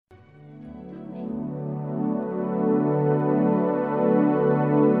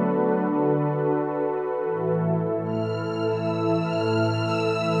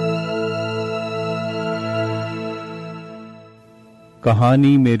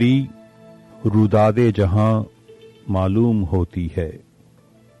कहानी मेरी रुदादे जहां मालूम होती है,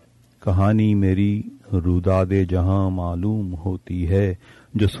 कहानी मेरी रुदादे जहां मालूम होती है,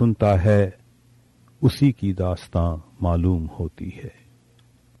 जो सुनता है उसी की दास्तां मालूम होती है।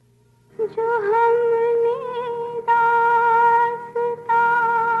 जो हमने दास्तां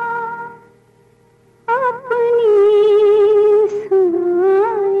अपनी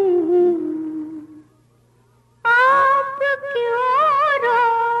सुनाई, आप क्यों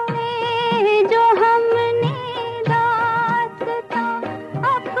रोए? जो हमने दास्तां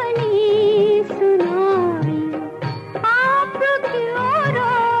अपनी सुनाई, आप क्यों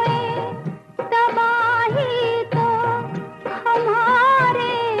रोए? तबाही तो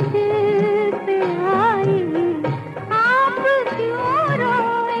हमारे दिल पे आई, आप क्यों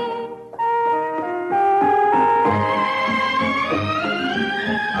रोए?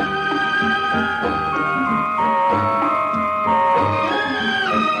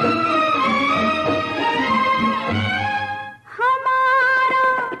 हमारा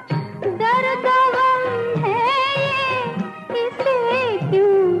दर्द गम है ये, इसे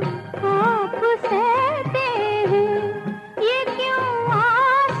क्यों आप सहते हैं? ये क्यों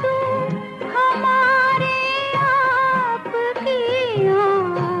आंसू हमारे आपकी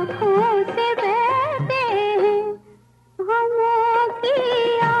आँखों से बहते हैं? गमों की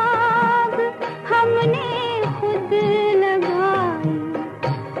आग हमने खुद लगाई,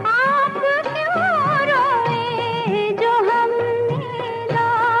 आप क्यों रोए? जो हमने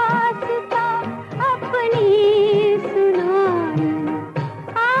दास्तां अपनी सुनाई,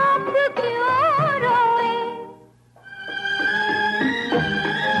 आप क्यों रोए?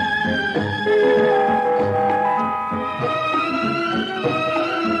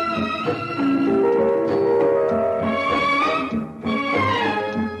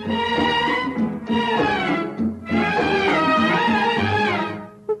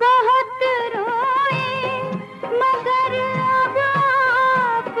 बहुत रोए मगर अब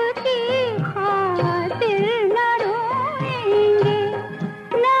आपकी खातिर न रोएंगे,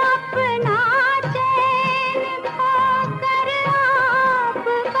 न अपना चैन खोकर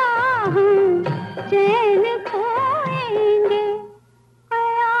आपका हम चैन खोएंगे।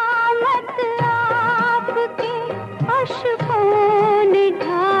 कयामत आपके अश्कों ने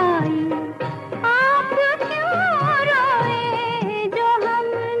ढाई, आप क्यों रोए? जो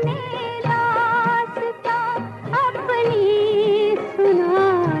हमने दास्तां अपनी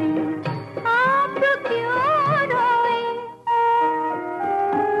सुनाई, आप क्यों रोए?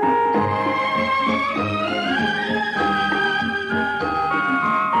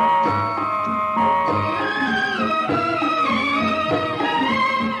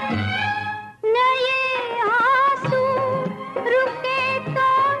 न ये आंसू रुके तो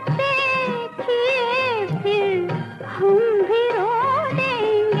देखिए फिर हम भी रो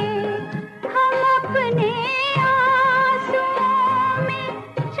देंगे। हम अपने आंसुओं में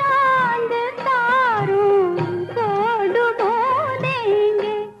चांद तारों को डुबो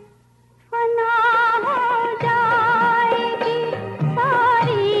देंगे। फना हो जाएगी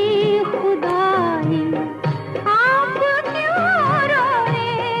सारी खुदाई, आप क्यों रोए?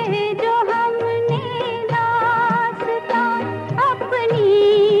 जो हमने दास्तां अपनी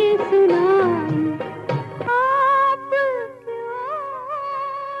सुनाई, आप क्यों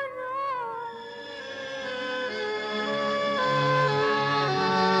रोए?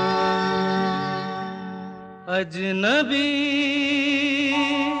 अजनबी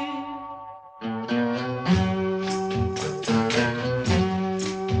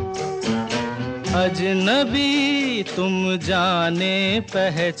अजनबी तुम जाने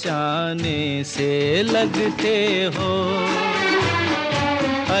पहचाने से लगते हो,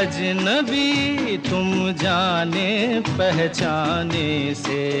 अजनबी तुम जाने पहचाने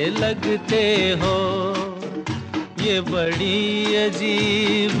से लगते हो। ये बड़ी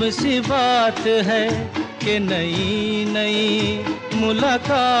अजीब सी बात है कि नई नई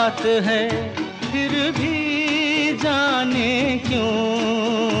मुलाकात है, फिर भी जाने क्यों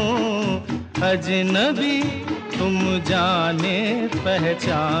अजनबी तुम जाने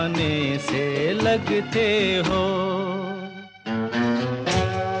पहचाने से लगते हो।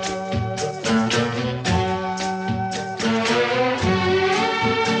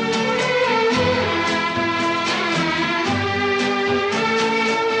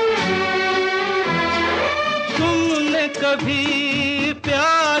 तुमने कभी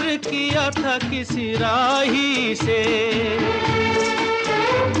प्यार किया था किसी राही से,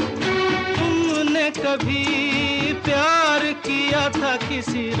 तुमने कभी प्यार किया था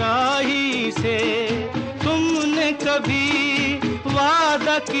किसी राही से, तुमने कभी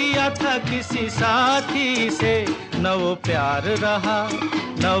वादा किया था किसी साथी से, न वो प्यार रहा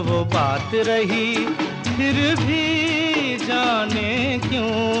न वो बात रही, फिर भी जाने क्यों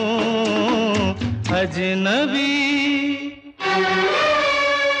अजनबी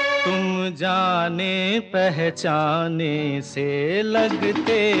तुम जाने पहचाने से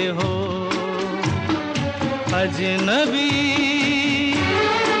लगते हो अजनबी।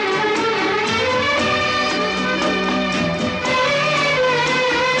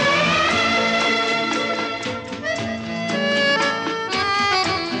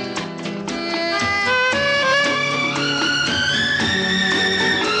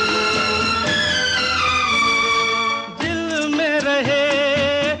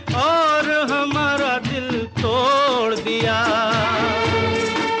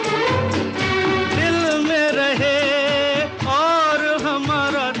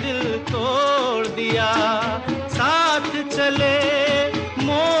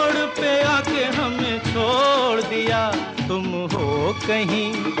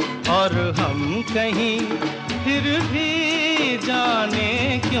 कहीं और हम कहीं, फिर भी जाने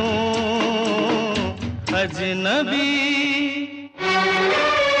क्यों अजनबी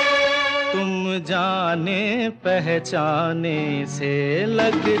तुम जाने पहचाने से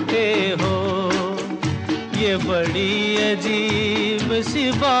लगते हो। ये बड़ी अजीब सी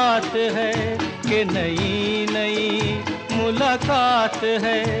बात है कि नई नई मुलाकात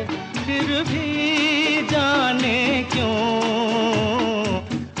है, फिर भी जाने क्यों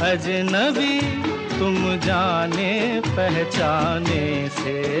अजनबी तुम जाने पहचाने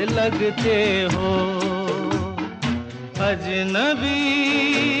से लगते हो अजनबी।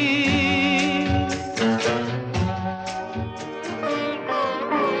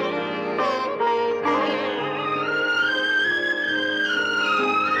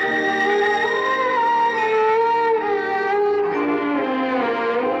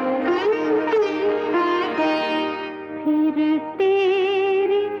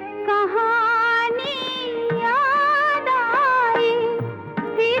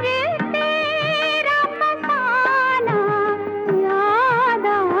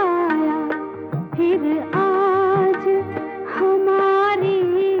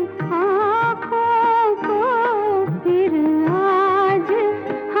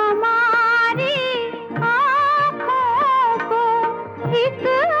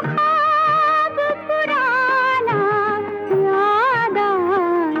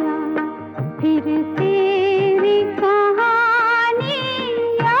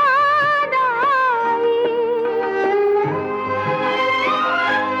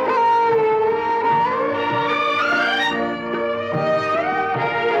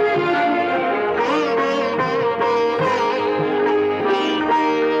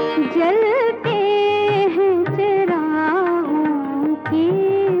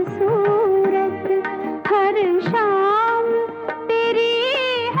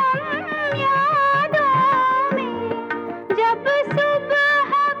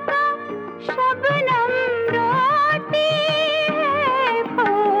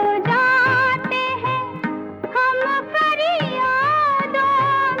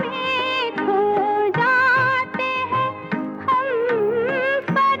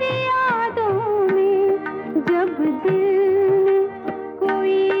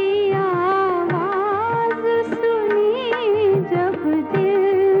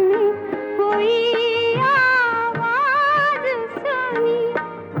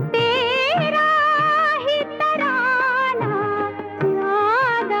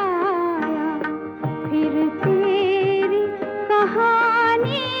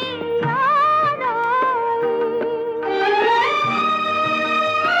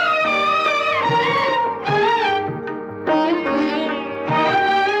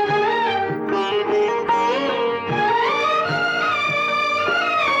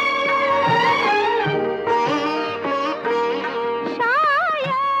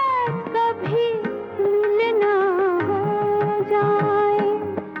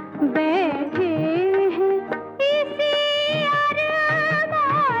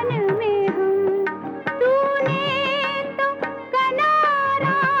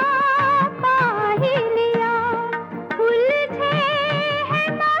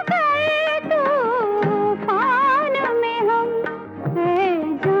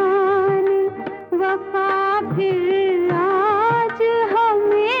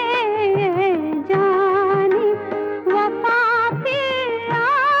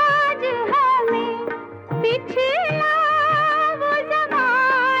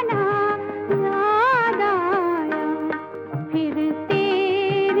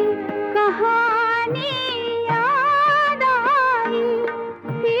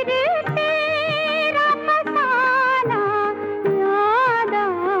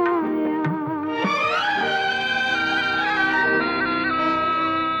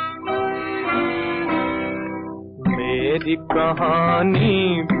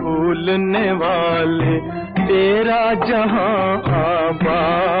 कहानी भूलने वाले, तेरा जहां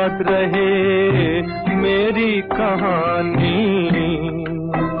आबाद रहे मेरी कहानी।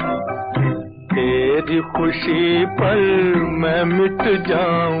 तेरी खुशी पर मैं मिट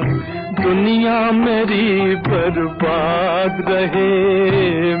जाऊं, दुनिया मेरी बर्बाद रहे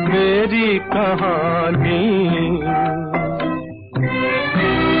मेरी कहानी।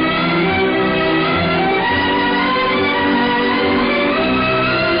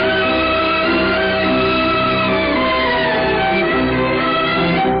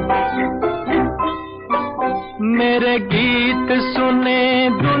 मेरे गीत सुने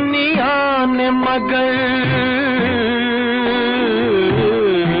दुनिया ने मगर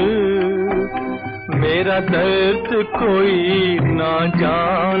मेरा दर्द कोई ना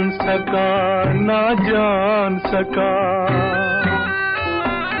जान सका, ना जान सका।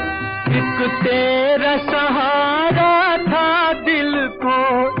 एक तेरा सहारा था दिल को,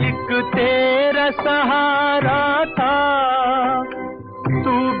 एक तेरा सहारा था,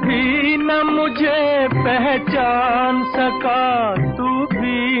 तू भी न मुझे पहचान सका, तू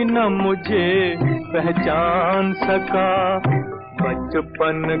भी न मुझे पहचान सका।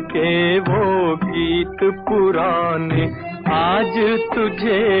 बचपन के वो गीत पुराने आज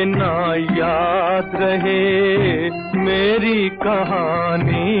तुझे ना याद रहे मेरी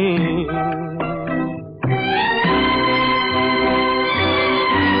कहानी।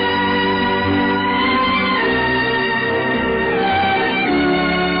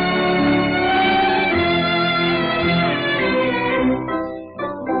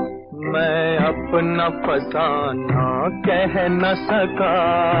 मैं अपना फसाना कह न सका,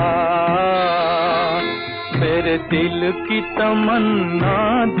 मेरे दिल की तमन्ना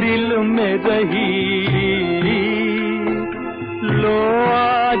दिल में रही। लो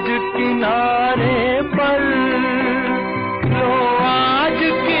आज किनारे पर, लो आज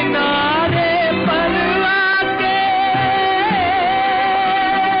किनारे पर आके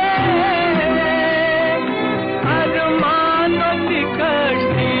अरमानों की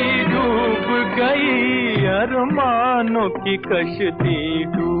कश्ती डूब गई, अरमानों की कश्ती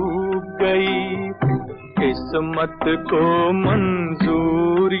डूब गई। किस्मत को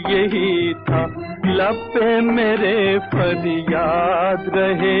मंजूर यही था, लब पे मेरे फरियाद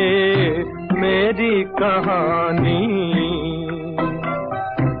रहे मेरी कहानी।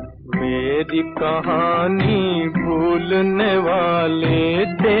 मेरी कहानी भूलने वाले,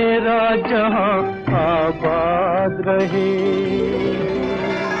 तेरा जहां आबाद रहे।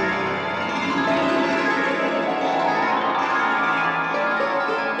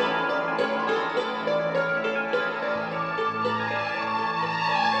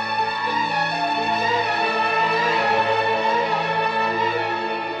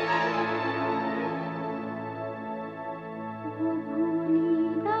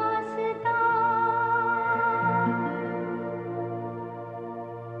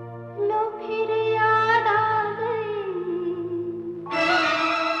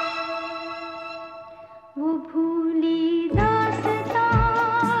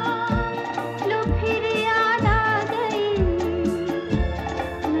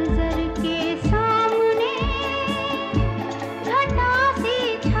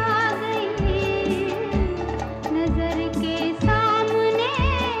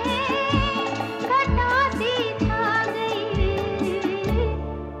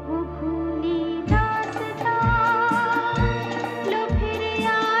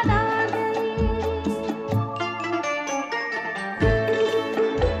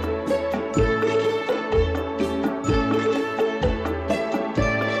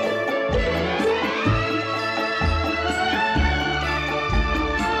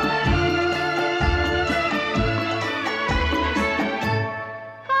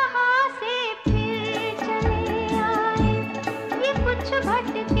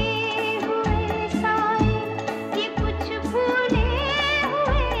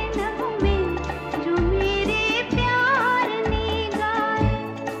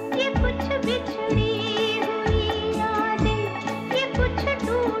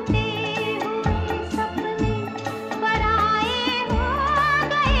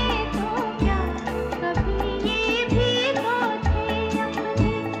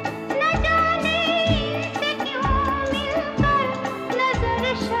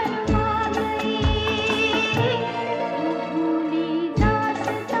 शर्मा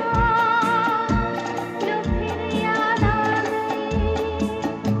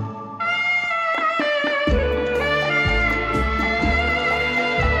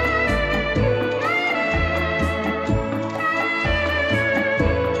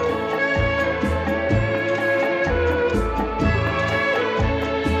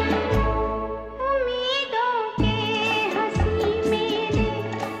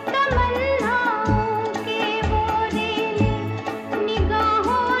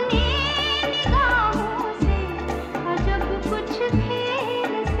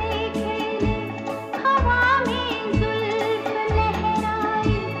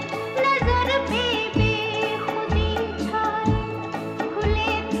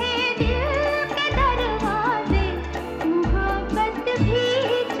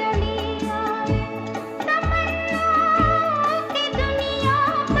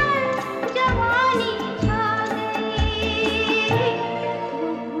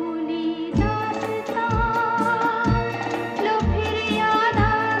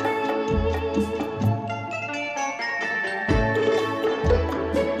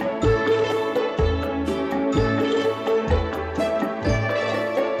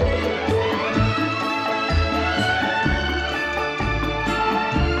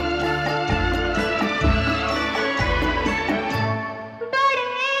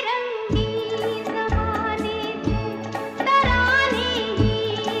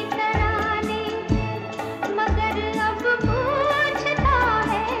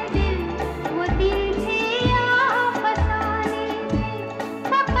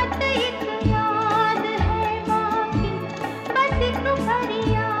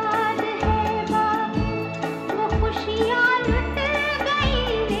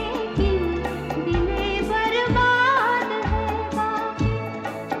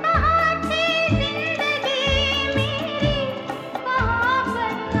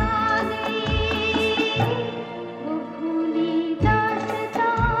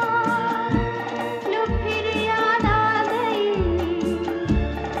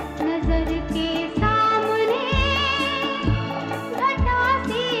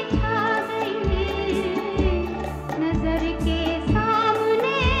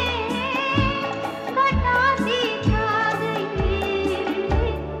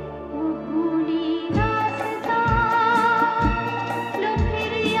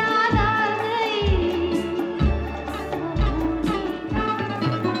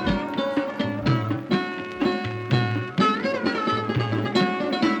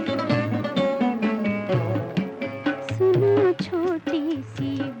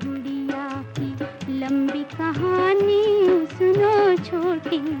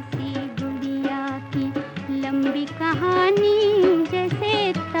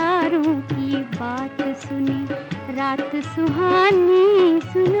सुने रात सुहानी,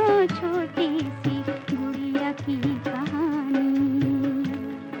 सुनो छोटी सी गुड़िया की कहानी।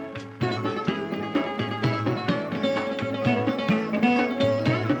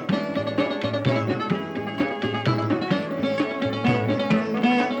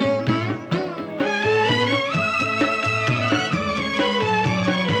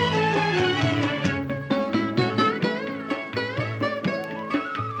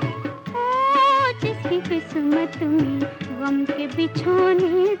 किस्मत में गम के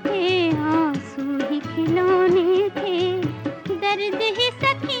बिछोने थे, आंसू ही खिलौने थे, दर्द ही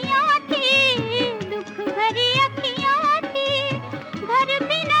सखियां थी, दुख भरी अखियां थी, घर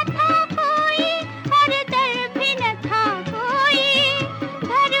भी न था कोई और दर भी न था कोई,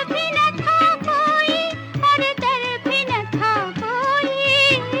 घर भी न था कोई और दर भी न था कोई,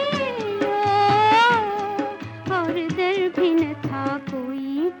 और दर भी न था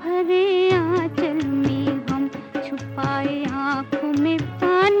कोई। भरे आंचल में हम छुपाए आंखों में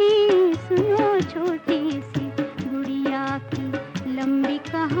पानी, सुनो छोटी सी गुड़िया की लंबी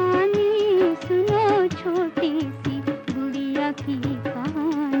कहानी, सुनो छोटी सी गुड़िया की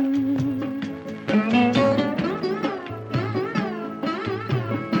कहानी।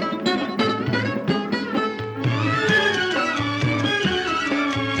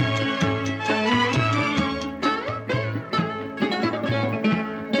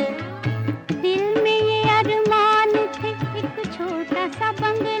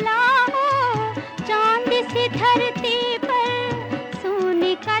 धरती पर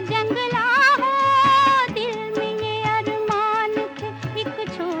सोने का जंगला हो, दिल में ये अरमान थे एक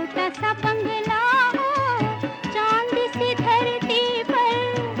छोटा सा बंगला हो, चांद सी धरती पर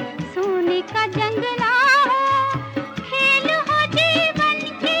सोने का जंगला हो, खेल हो जीवन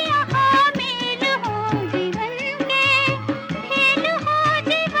के यहाँ मेल हो जीवन के, खेल हो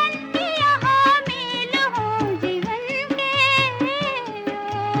जीवन के यहाँ मेल हो जीवन के,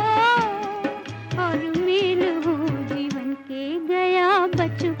 और मेल हो जीवन के। गया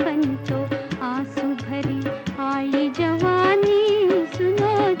बचपन तो आंसू भरी आई जवानी,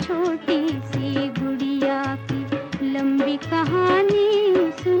 सुनो छोटी सी गुड़िया की लंबी कहानी,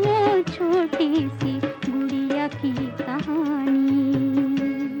 सुनो छोटी सी गुड़िया की कहानी।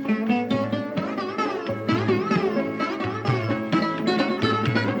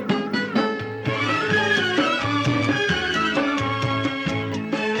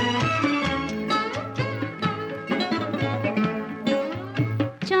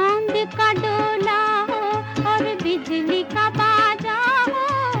 चांद का डोला हो और बिजली का बाजा हो,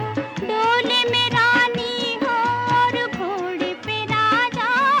 डोले में रानी हो और घोड़े पे राजा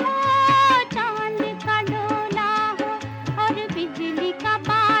हो, चांद का डोला हो और बिजली का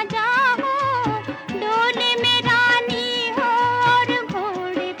बाजा हो, डोले में रानी हो और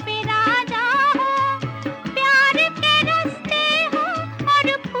घोड़े पे राजा हो, प्यार के रास्ते हो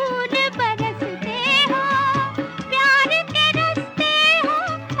और फूल बरसते हो, प्यार के रास्ते हो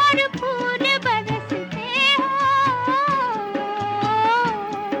और फूल बरसते हो,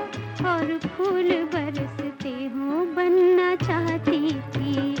 और फूल बरसते हो। बनना चाहती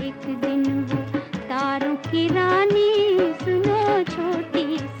थी एक दिन वो तारों की रानी, सुनो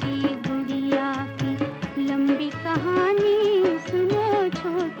छोटी सी गुड़िया की लंबी कहानी, सुनो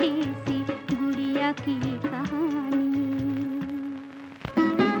छोटी सी गुड़िया की कहानी।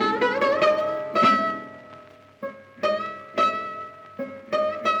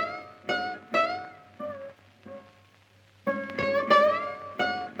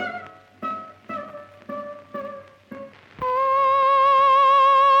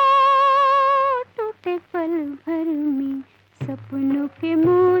 टूटे पल भर में सपनों के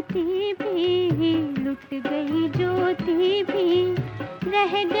मोती भी, लुट गई ज्योति भी,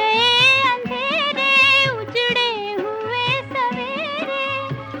 रह गए अंधेरे उजड़े हुए सवेरे,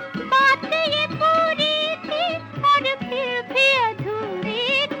 बात ये पूरी थी और फिर भी अधूरी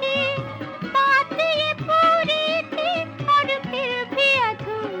थी, बात ये पूरी थी और फिर भी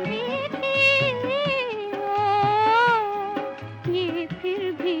अधूरी थी, ओ ये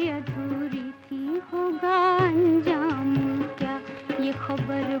फिर भी अधूरी थी। होगा अंजाम क्या ये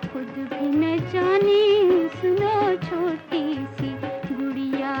खबर खुद भी न जानी, सुनो छोटी सी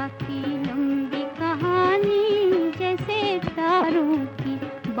गुड़िया की लंबी कहानी, जैसे तारों की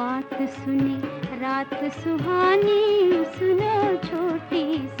बात सुने रात सुहानी, सुनो छोटी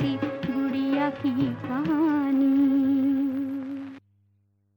सी गुड़िया की कहानी।